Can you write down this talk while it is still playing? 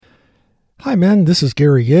Hi, men. This is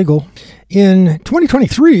Gary Yeagle. In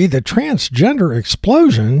 2023, the transgender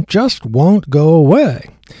explosion just won't go away.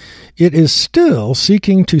 It is still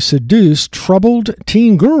seeking to seduce troubled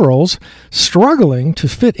teen girls struggling to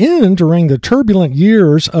fit in during the turbulent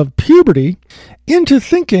years of puberty into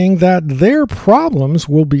thinking that their problems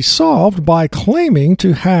will be solved by claiming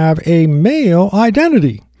to have a male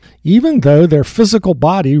identity, even though their physical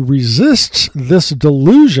body resists this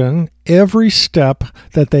delusion every step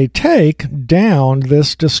that they take down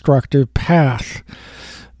this destructive path.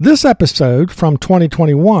 This episode from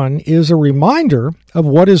 2021 is a reminder of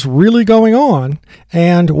what is really going on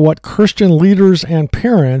and what Christian leaders and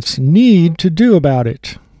parents need to do about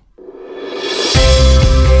it.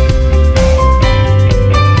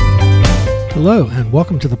 Hello, and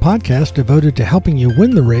welcome to the podcast devoted to helping you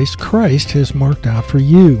win the race Christ has marked out for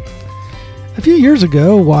you. A few years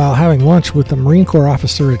ago, while having lunch with the Marine Corps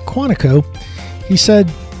officer at Quantico, he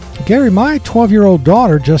said, "Gary, my 12-year-old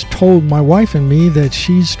daughter just told my wife and me that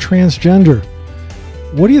she's transgender.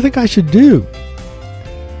 What do you think I should do?"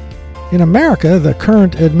 In America, the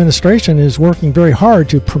current administration is working very hard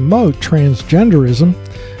to promote transgenderism.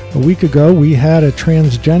 A week ago, we had a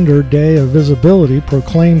Transgender Day of Visibility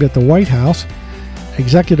proclaimed at the White House.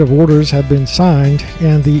 Executive orders have been signed,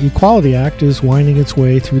 and the Equality Act is winding its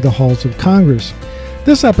way through the halls of Congress.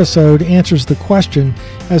 This episode answers the question,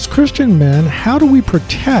 as Christian men, how do we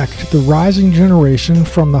protect the rising generation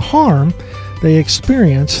from the harm they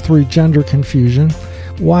experience through gender confusion,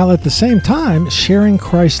 while at the same time sharing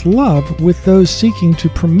Christ's love with those seeking to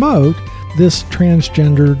promote this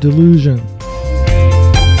transgender delusion?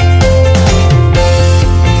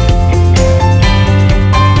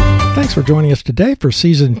 Thanks for joining us today for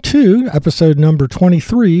Season 2, Episode number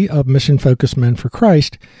 23 of Mission Focused Men for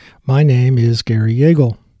Christ. My name is Gary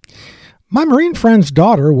Yeagle. My Marine friend's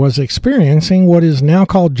daughter was experiencing what is now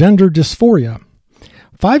called gender dysphoria.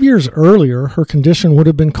 5 years earlier, her condition would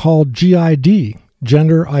have been called GID,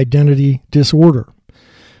 Gender Identity Disorder.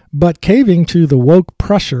 But caving to the woke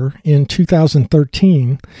pressure in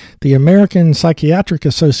 2013, the American Psychiatric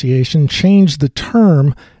Association changed the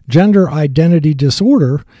term gender identity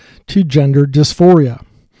disorder to gender dysphoria.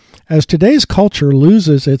 As today's culture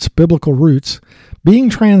loses its biblical roots, being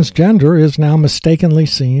transgender is now mistakenly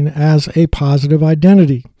seen as a positive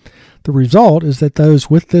identity. The result is that those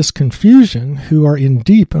with this confusion, who are in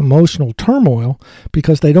deep emotional turmoil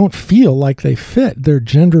because they don't feel like they fit their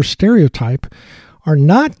gender stereotype, are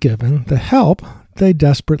not given the help they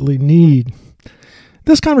desperately need.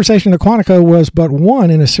 This conversation at Quantico was but one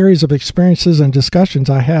in a series of experiences and discussions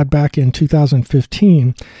I had back in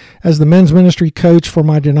 2015. As the men's ministry coach for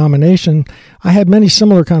my denomination, I had many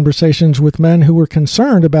similar conversations with men who were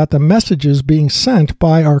concerned about the messages being sent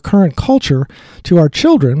by our current culture to our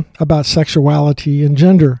children about sexuality and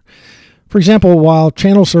gender. For example, while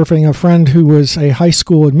channel surfing, a friend who was a high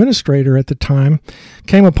school administrator at the time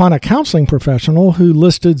came upon a counseling professional who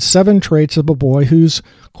listed 7 traits of a boy whose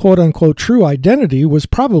quote-unquote true identity was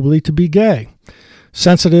probably to be gay.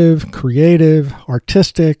 Sensitive, creative,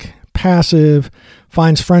 artistic, passive,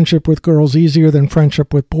 finds friendship with girls easier than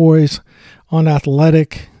friendship with boys,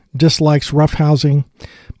 unathletic, dislikes roughhousing.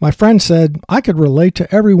 My friend said, "I could relate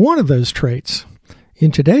to every one of those traits. In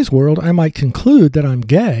today's world, I might conclude that I'm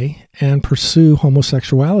gay and pursue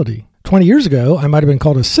homosexuality. 20 years ago, I might have been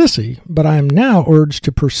called a sissy, but I am now urged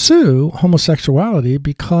to pursue homosexuality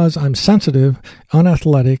because I'm sensitive,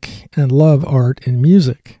 unathletic, and love art and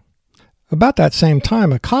music." About that same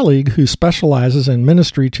time, a colleague who specializes in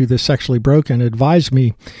ministry to the sexually broken advised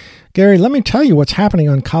me, "Gary, let me tell you what's happening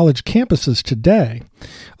on college campuses today.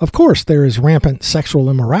 Of course, there is rampant sexual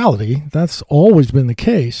immorality. That's always been the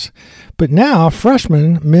case. But now,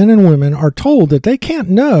 freshmen, men and women, are told that they can't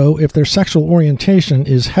know if their sexual orientation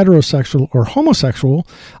is heterosexual or homosexual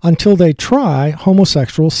until they try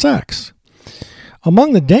homosexual sex.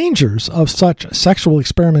 Among the dangers of such sexual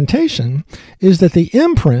experimentation is that the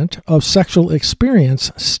imprint of sexual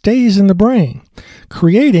experience stays in the brain,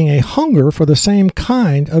 creating a hunger for the same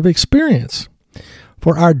kind of experience.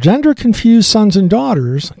 For our gender-confused sons and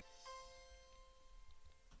daughters,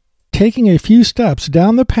 taking a few steps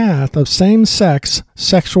down the path of same-sex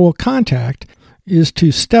sexual contact is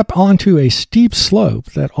to step onto a steep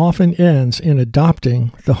slope that often ends in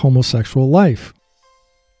adopting the homosexual life."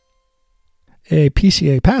 A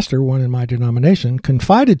PCA pastor, one in my denomination,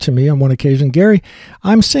 confided to me on one occasion, "Gary,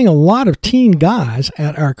 I'm seeing a lot of teen guys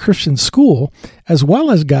at our Christian school, as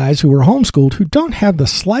well as guys who are homeschooled, who don't have the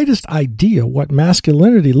slightest idea what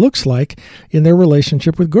masculinity looks like in their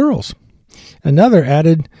relationship with girls. Another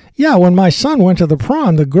added, "Yeah, when my son went to the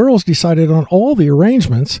prom, the girls decided on all the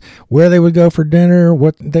arrangements, where they would go for dinner,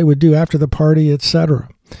 what they would do after the party, etc.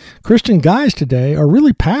 Christian guys today are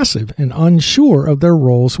really passive and unsure of their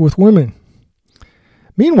roles with women."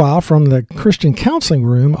 Meanwhile, from the Christian counseling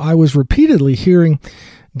room, I was repeatedly hearing,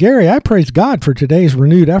 "Gary, I praise God for today's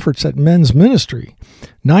renewed efforts at men's ministry.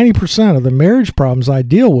 90% of the marriage problems I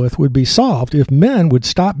deal with would be solved if men would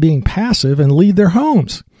stop being passive and lead their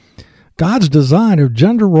homes. God's design of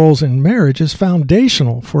gender roles in marriage is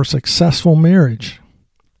foundational for successful marriage."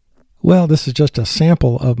 Well, this is just a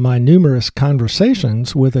sample of my numerous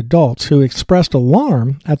conversations with adults who expressed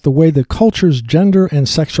alarm at the way the culture's gender and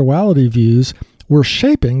sexuality views were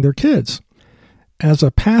shaping their kids. As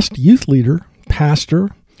a past youth leader, pastor,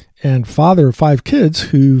 and father of 5 kids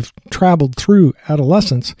who've traveled through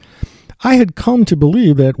adolescence, I had come to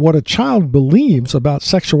believe that what a child believes about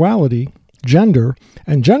sexuality, gender,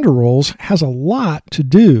 and gender roles has a lot to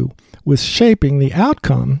do with shaping the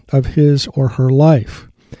outcome of his or her life.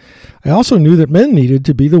 I also knew that men needed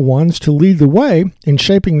to be the ones to lead the way in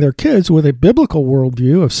shaping their kids with a biblical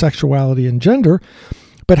worldview of sexuality and gender,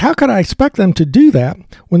 but how could I expect them to do that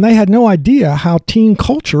when they had no idea how teen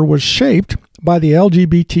culture was shaped by the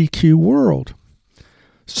LGBTQ world?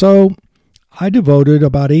 So I devoted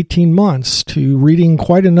about 18 months to reading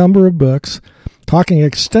quite a number of books, talking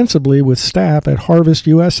extensively with staff at Harvest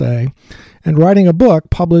USA, and writing a book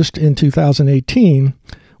published in 2018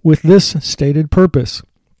 with this stated purpose: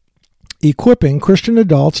 equipping Christian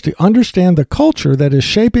adults to understand the culture that is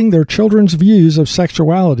shaping their children's views of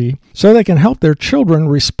sexuality so they can help their children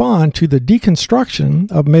respond to the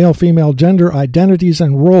deconstruction of male-female gender identities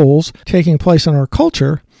and roles taking place in our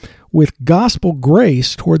culture with gospel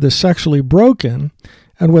grace toward the sexually broken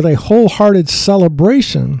and with a wholehearted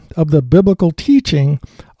celebration of the biblical teaching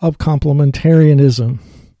of complementarianism.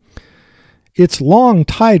 Its long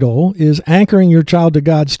title is Anchoring Your Child to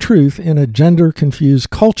God's Truth in a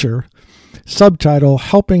Gender-Confused Culture. Subtitle,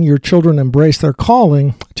 Helping Your Children Embrace Their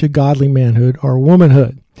Calling to Godly Manhood or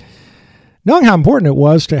Womanhood. Knowing how important it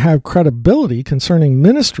was to have credibility concerning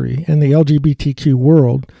ministry in the LGBTQ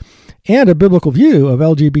world and a biblical view of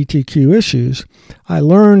LGBTQ issues, I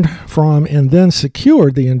learned from and then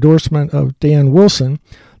secured the endorsement of Dan Wilson,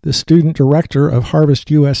 the student director of Harvest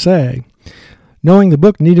USA. Knowing the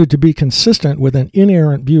book needed to be consistent with an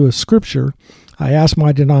inerrant view of Scripture, I asked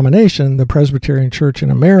my denomination, the Presbyterian Church in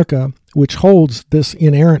America, which holds this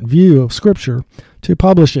inerrant view of Scripture, to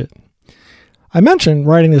publish it. I mentioned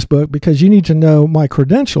writing this book because you need to know my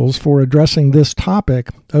credentials for addressing this topic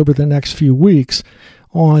over the next few weeks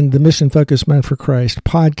on the Mission Focused Men for Christ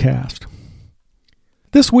podcast.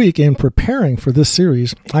 This week, in preparing for this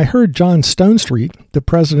series, I heard John Stonestreet, the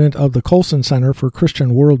president of the Colson Center for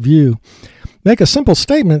Christian Worldview, make a simple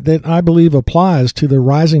statement that I believe applies to the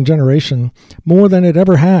rising generation more than it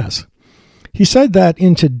ever has. He said that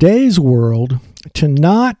in today's world, to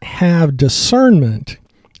not have discernment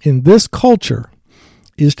in this culture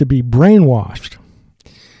is to be brainwashed.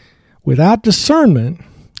 Without discernment,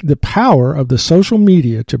 the power of the social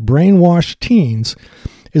media to brainwash teens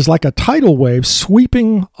is like a tidal wave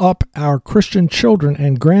sweeping up our Christian children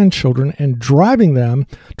and grandchildren and driving them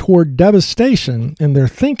toward devastation in their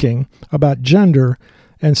thinking about gender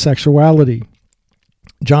and sexuality.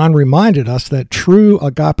 John reminded us that true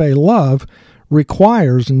agape love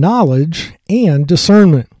requires knowledge and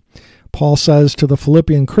discernment. Paul says to the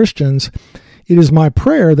Philippian Christians, "It is my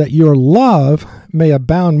prayer that your love may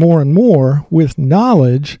abound more and more with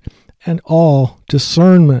knowledge and all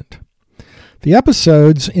discernment." The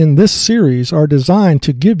episodes in this series are designed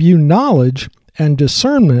to give you knowledge and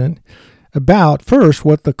discernment about, first,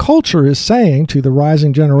 what the culture is saying to the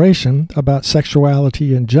rising generation about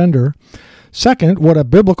sexuality and gender. Second, what a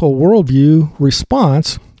biblical worldview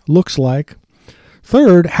response looks like.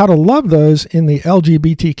 Third, how to love those in the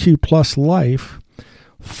LGBTQ plus life.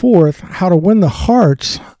 Fourth, how to win the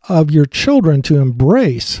hearts of your children to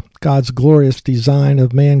embrace God's glorious design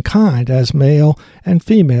of mankind as male and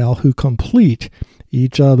female who complete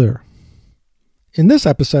each other. In this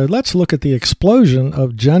episode, let's look at the explosion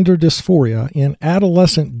of gender dysphoria in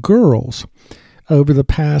adolescent girls over the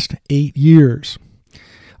past 8 years.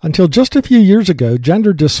 Until just a few years ago,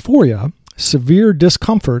 gender dysphoria, severe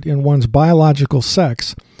discomfort in one's biological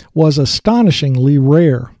sex, was astonishingly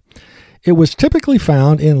rare. It was typically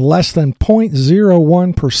found in less than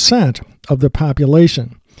 0.01% of the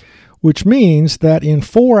population, which means that in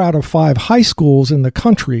 4 out of 5 high schools in the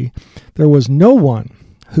country, there was no one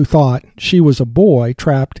who thought she was a boy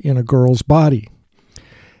trapped in a girl's body.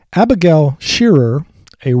 Abigail Shearer,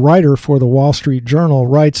 a writer for the Wall Street Journal,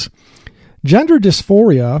 writes, Gender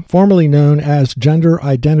dysphoria, formerly known as gender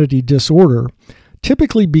identity disorder,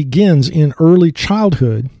 typically begins in early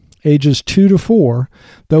childhood, ages 2 to 4,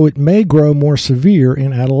 though it may grow more severe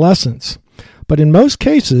in adolescence. But in most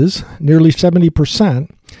cases, nearly 70%,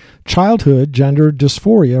 childhood gender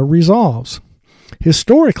dysphoria resolves.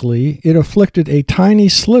 Historically, it afflicted a tiny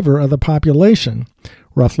sliver of the population,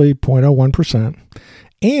 roughly 0.01%,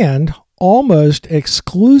 and almost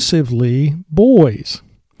exclusively boys.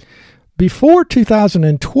 Before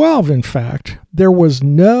 2012, in fact, there was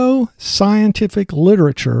no scientific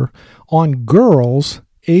literature on girls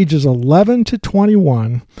ages 11 to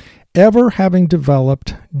 21 ever having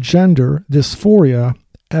developed gender dysphoria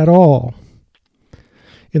at all.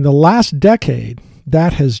 In the last decade,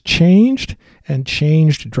 that has changed and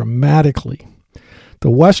changed dramatically. The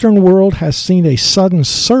Western world has seen a sudden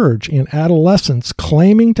surge in adolescents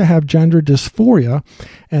claiming to have gender dysphoria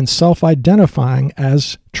and self-identifying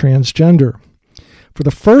as transgender. For the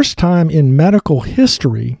first time in medical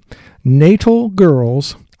history, natal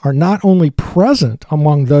girls are not only present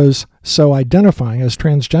among those so identifying as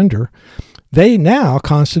transgender, they now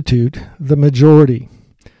constitute the majority.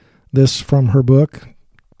 This from her book,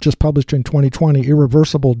 just published in 2020,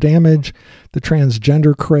 Irreversible Damage, The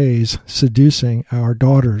Transgender Craze Seducing Our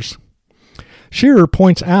Daughters. Shearer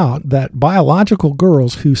points out that biological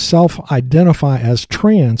girls who self-identify as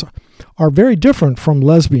trans are very different from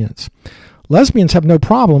lesbians. Lesbians have no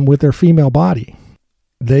problem with their female body.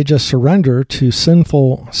 They just surrender to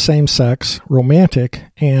sinful same-sex, romantic,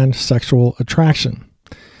 and sexual attraction.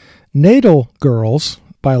 Natal girls,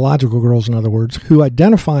 biological girls in other words, who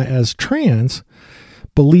identify as trans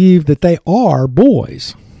believe that they are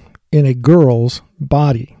boys in a girl's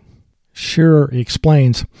body. Shearer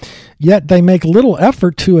explains, yet they make little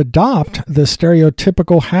effort to adopt the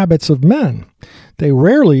stereotypical habits of men. They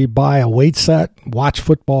rarely buy a weight set, watch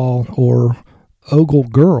football, or ogle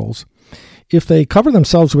girls. If they cover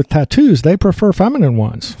themselves with tattoos, they prefer feminine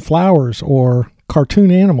ones, flowers, or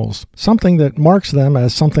cartoon animals, something that marks them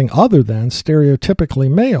as something other than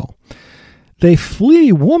stereotypically male. They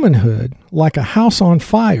flee womanhood like a house on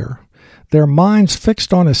fire, their minds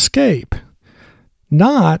fixed on escape,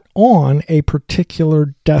 not on a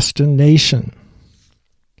particular destination.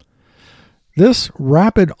 This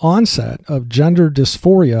rapid onset of gender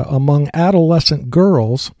dysphoria among adolescent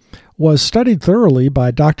girls was studied thoroughly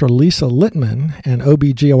by Dr. Lisa Littman, an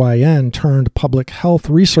OBGYN turned public health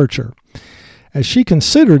researcher. As she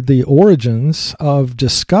considered the origins of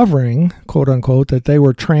discovering, quote unquote, that they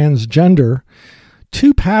were transgender,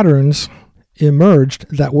 two patterns emerged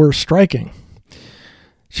that were striking.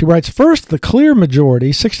 She writes, first, the clear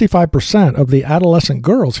majority, 65% of the adolescent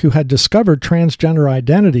girls who had discovered transgender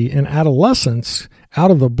identity in adolescence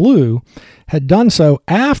out of the blue had done so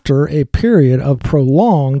after a period of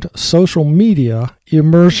prolonged social media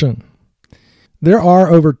immersion. There are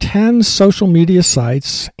over 10 social media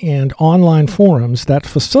sites and online forums that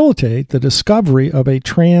facilitate the discovery of a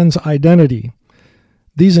trans identity.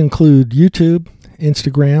 These include YouTube,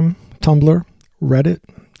 Instagram, Tumblr, Reddit,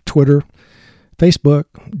 Twitter, Facebook,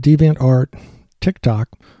 DeviantArt, TikTok,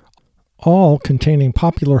 all containing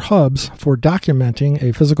popular hubs for documenting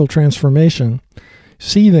a physical transformation,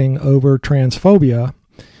 seething over transphobia,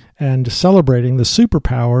 and celebrating the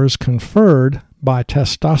superpowers conferred by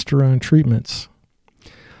testosterone treatments.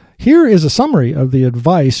 Here is a summary of the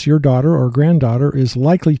advice your daughter or granddaughter is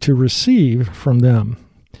likely to receive from them.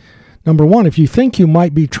 Number 1, if you think you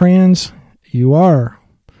might be trans, you are.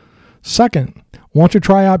 Second, want to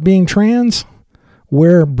try out being trans?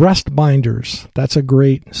 Wear breast binders. That's a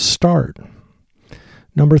great start.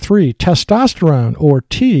 Number 3, testosterone, or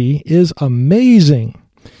T, is amazing.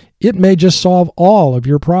 It may just solve all of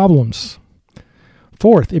your problems.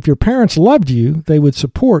 Fourth, if your parents loved you, they would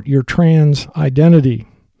support your trans identity.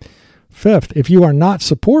 Fifth, if you are not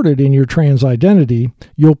supported in your trans identity,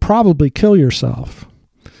 you'll probably kill yourself.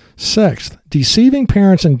 Sixth, deceiving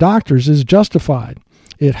parents and doctors is justified.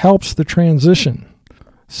 It helps the transition.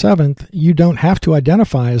 Seventh, you don't have to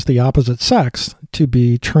identify as the opposite sex to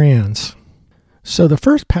be trans. So the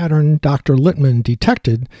first pattern Dr. Littman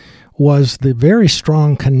detected was the very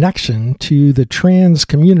strong connection to the trans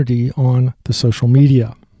community on the social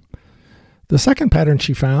media. The second pattern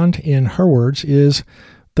she found, in her words, is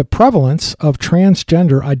the prevalence of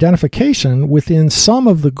transgender identification within some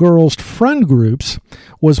of the girls' friend groups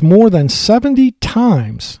was more than 70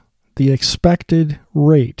 times the expected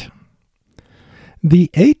rate. The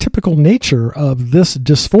atypical nature of this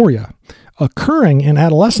dysphoria, occurring in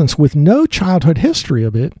adolescence with no childhood history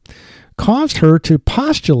of it, caused her to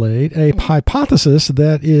postulate a hypothesis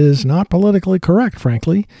that is not politically correct,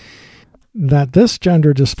 frankly. that this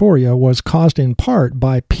gender dysphoria was caused in part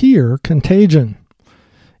by peer contagion.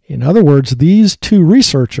 In other words, these two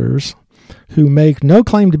researchers, who make no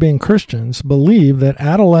claim to being Christians, believe that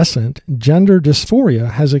adolescent gender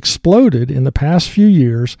dysphoria has exploded in the past few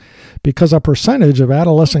years because a percentage of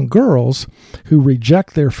adolescent girls who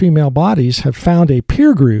reject their female bodies have found a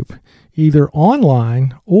peer group, either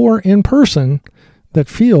online or in person, that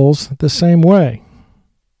feels the same way.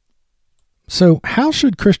 So, how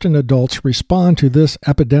should Christian adults respond to this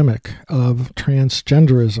epidemic of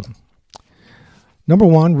transgenderism? Number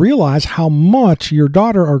one, realize how much your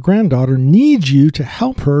daughter or granddaughter needs you to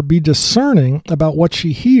help her be discerning about what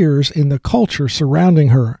she hears in the culture surrounding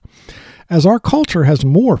her. As our culture has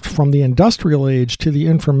morphed from the industrial age to the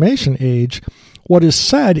information age, what is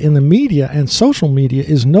said in the media and social media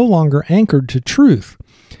is no longer anchored to truth.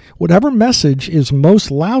 Whatever message is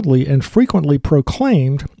most loudly and frequently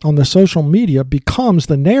proclaimed on the social media becomes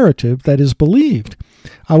the narrative that is believed.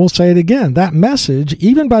 I will say it again, that message,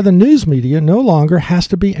 even by the news media, no longer has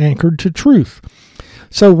to be anchored to truth.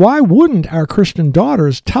 So why wouldn't our Christian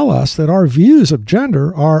daughters tell us that our views of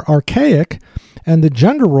gender are archaic and the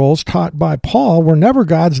gender roles taught by Paul were never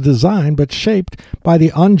God's design but shaped by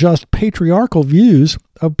the unjust patriarchal views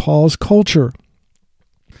of Paul's culture?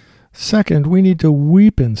 Second, we need to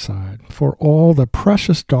weep inside for all the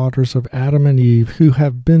precious daughters of Adam and Eve who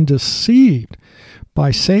have been deceived by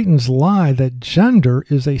Satan's lie that gender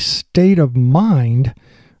is a state of mind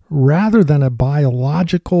rather than a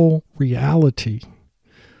biological reality.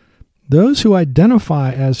 Those who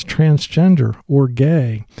identify as transgender or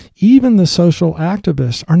gay, even the social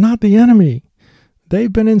activists, are not the enemy.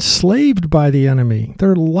 They've been enslaved by the enemy.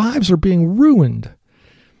 Their lives are being ruined.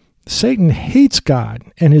 Satan hates God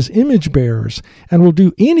and his image bearers and will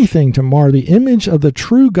do anything to mar the image of the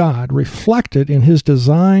true God reflected in his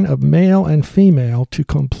design of male and female to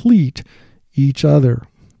complete each other.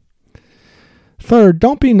 Third,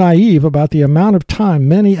 don't be naive about the amount of time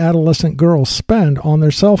many adolescent girls spend on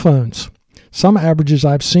their cell phones. Some averages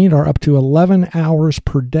I've seen are up to 11 hours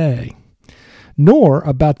per day. Nor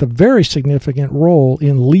about the very significant role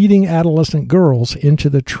in leading adolescent girls into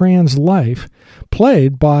the trans life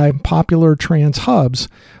played by popular trans hubs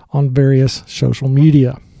on various social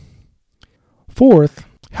media. Fourth,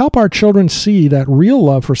 help our children see that real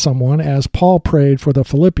love for someone, as Paul prayed for the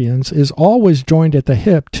Philippians, is always joined at the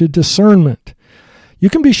hip to discernment. You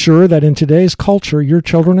can be sure that in today's culture, your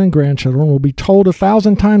children and grandchildren will be told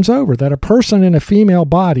 1,000 times over that a person in a female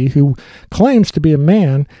body who claims to be a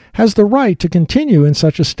man has the right to continue in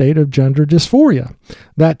such a state of gender dysphoria,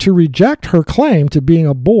 that to reject her claim to being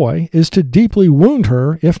a boy is to deeply wound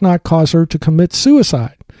her, if not cause her to commit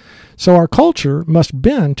suicide. So our culture must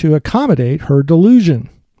bend to accommodate her delusion.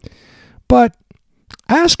 But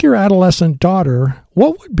ask your adolescent daughter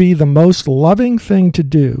what would be the most loving thing to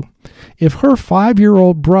do if her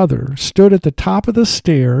 5-year-old brother stood at the top of the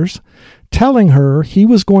stairs telling her he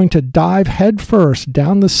was going to dive headfirst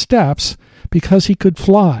down the steps because he could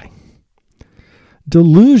fly.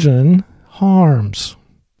 Delusion harms.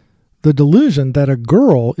 The delusion that a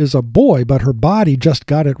girl is a boy but her body just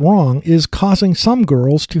got it wrong is causing some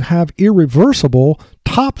girls to have irreversible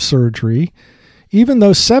top surgery, even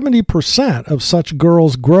though 70% of such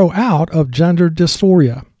girls grow out of gender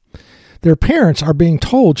dysphoria. Their parents are being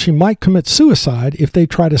told she might commit suicide if they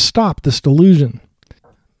try to stop this delusion.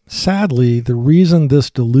 Sadly, the reason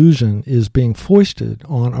this delusion is being foisted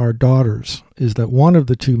on our daughters is that one of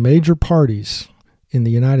the two major parties in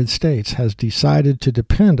the United States has decided to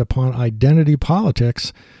depend upon identity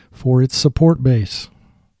politics for its support base.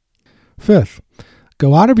 Fifth,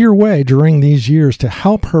 go out of your way during these years to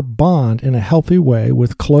help her bond in a healthy way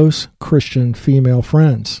with close Christian female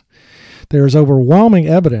friends. There is overwhelming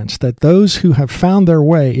evidence that those who have found their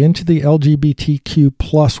way into the LGBTQ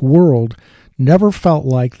plus world never felt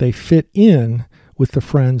like they fit in with the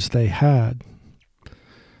friends they had.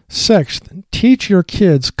 Sixth, teach your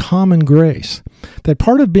kids common grace. That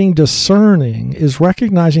part of being discerning is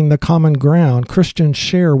recognizing the common ground Christians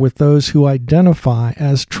share with those who identify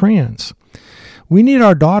as trans. We need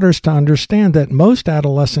our daughters to understand that most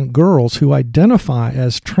adolescent girls who identify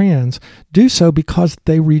as trans do so because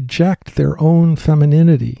they reject their own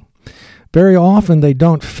femininity. Very often they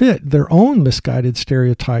don't fit their own misguided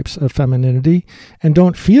stereotypes of femininity and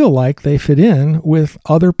don't feel like they fit in with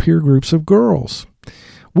other peer groups of girls.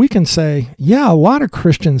 We can say, yeah, a lot of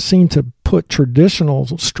Christians seem to put traditional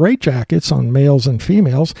straitjackets on males and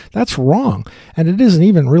females. That's wrong, and it isn't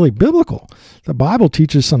even really biblical. The Bible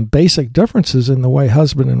teaches some basic differences in the way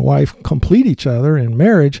husband and wife complete each other in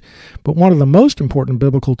marriage, but one of the most important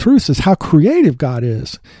biblical truths is how creative God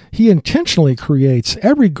is. He intentionally creates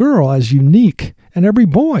every girl as unique and every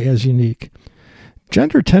boy as unique.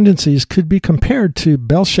 Gender tendencies could be compared to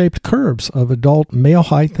bell-shaped curves of adult male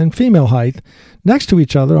height and female height next to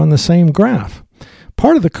each other on the same graph.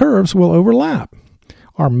 Part of the curves will overlap.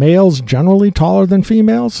 Are males generally taller than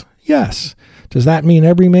females? Yes. Does that mean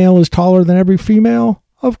every male is taller than every female?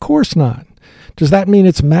 Of course not. Does that mean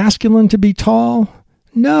it's masculine to be tall?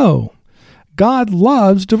 No. God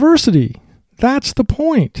loves diversity. That's the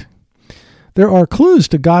point. There are clues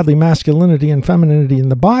to godly masculinity and femininity in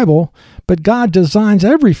the Bible, but God designs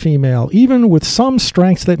every female, even with some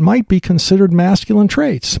strengths that might be considered masculine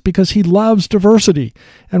traits, because He loves diversity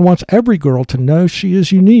and wants every girl to know she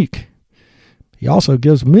is unique. He also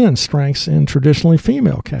gives men strengths in traditionally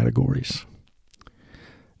female categories.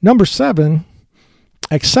 Number 7,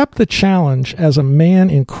 accept the challenge as a man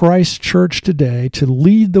in Christ's church today to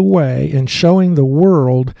lead the way in showing the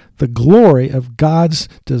world the glory of God's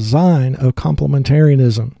design of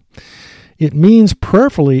complementarianism. It means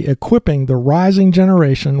prayerfully equipping the rising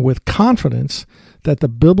generation with confidence that the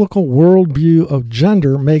biblical worldview of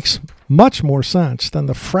gender makes much more sense than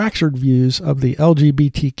the fractured views of the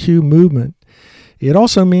LGBTQ movement. It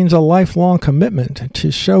also means a lifelong commitment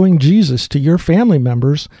to showing Jesus to your family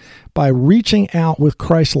members by reaching out with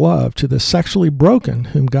Christ's love to the sexually broken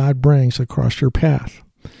whom God brings across your path.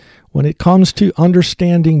 When it comes to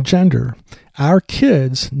understanding gender, our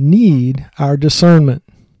kids need our discernment.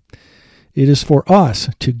 It is for us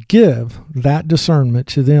to give that discernment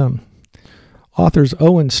to them. Authors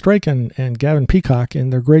Owen Strachan and Gavin Peacock,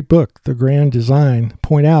 in their great book, The Grand Design,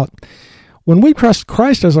 point out, when we trust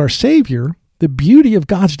Christ as our Savior, the beauty of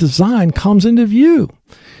God's design comes into view.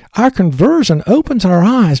 Our conversion opens our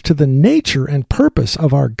eyes to the nature and purpose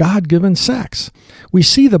of our God-given sex. We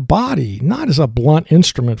see the body not as a blunt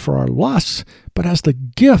instrument for our lusts, but as the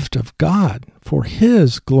gift of God for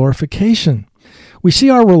His glorification. We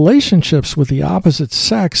see our relationships with the opposite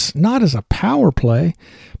sex not as a power play,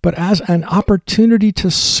 but as an opportunity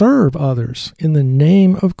to serve others in the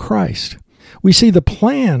name of Christ. We see the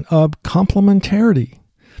plan of complementarity,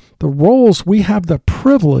 the roles we have the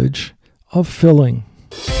privilege of filling.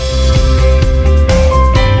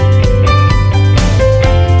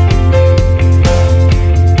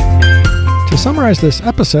 To summarize this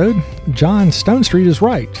episode, John Stonestreet is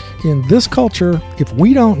right. In this culture, if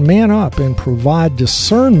we don't man up and provide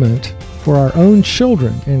discernment for our own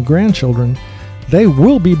children and grandchildren, they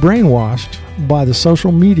will be brainwashed by the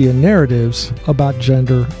social media narratives about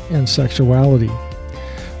gender and sexuality.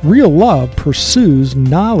 Real love pursues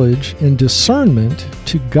knowledge and discernment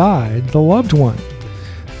to guide the loved one.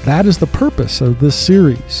 That is the purpose of this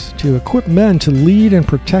series, to equip men to lead and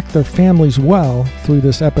protect their families well through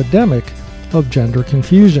this epidemic of gender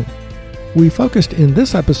confusion. We focused in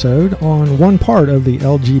this episode on one part of the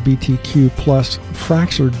LGBTQ plus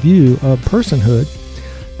fractured view of personhood,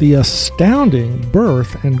 the astounding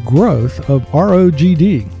birth and growth of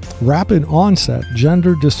ROGD, rapid onset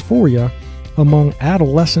gender dysphoria, among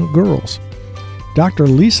adolescent girls. Dr.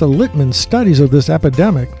 Lisa Littman's studies of this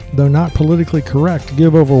epidemic, though not politically correct,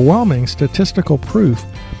 give overwhelming statistical proof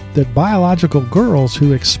that biological girls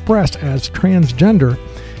who express as transgender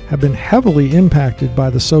have been heavily impacted by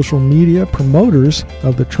the social media promoters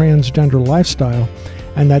of the transgender lifestyle,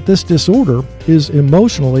 and that this disorder is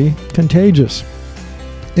emotionally contagious.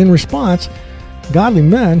 In response, godly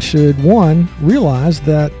men should, 1, realize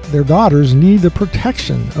that their daughters need the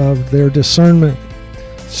protection of their discernment.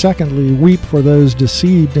 Secondly, weep for those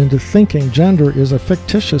deceived into thinking gender is a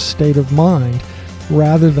fictitious state of mind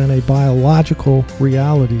rather than a biological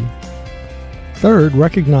reality. Third,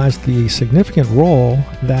 recognize the significant role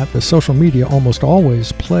that the social media almost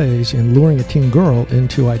always plays in luring a teen girl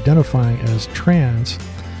into identifying as trans.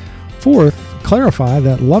 Fourth, clarify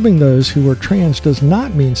that loving those who are trans does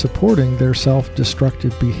not mean supporting their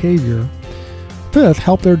self-destructive behavior. Fifth,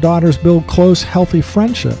 help their daughters build close, healthy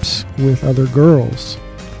friendships with other girls.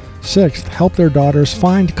 Sixth, help their daughters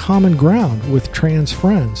find common ground with trans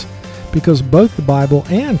friends, because both the Bible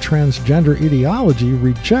and transgender ideology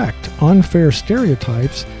reject unfair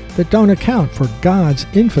stereotypes that don't account for God's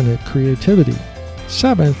infinite creativity.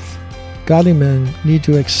 Seventh, godly men need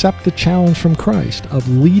to accept the challenge from Christ of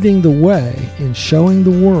leading the way in showing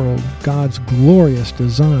the world God's glorious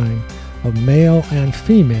design of male and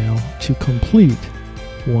female to complete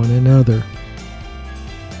one another.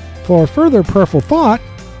 For further prayerful thought,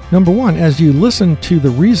 Number one, as you listen to the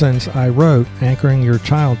reasons I wrote, anchoring your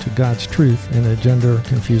child to God's truth in a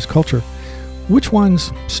gender-confused culture, which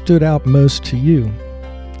ones stood out most to you?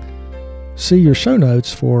 See your show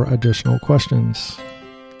notes for additional questions.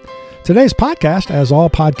 Today's podcast, as all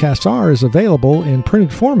podcasts are, is available in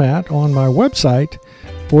printed format on my website,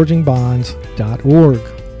 forgingbonds.org.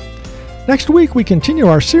 Next week, we continue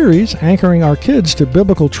our series, Anchoring Our Kids to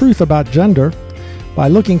Biblical Truth About Gender, by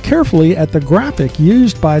looking carefully at the graphic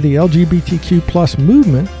used by the LGBTQ+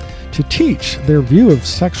 movement to teach their view of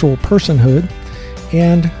sexual personhood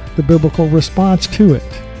and the biblical response to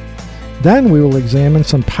it. Then we will examine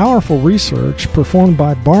some powerful research performed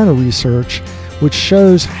by Barna Research, which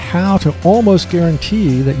shows how to almost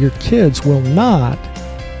guarantee that your kids will not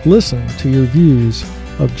listen to your views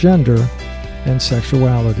of gender and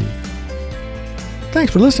sexuality.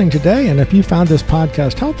 Thanks for listening today, and if you found this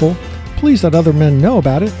podcast helpful, please let other men know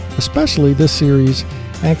about it, especially this series,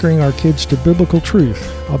 Anchoring Our Kids to Biblical Truth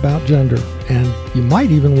About Gender. And you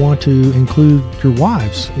might even want to include your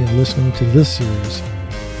wives in listening to this series.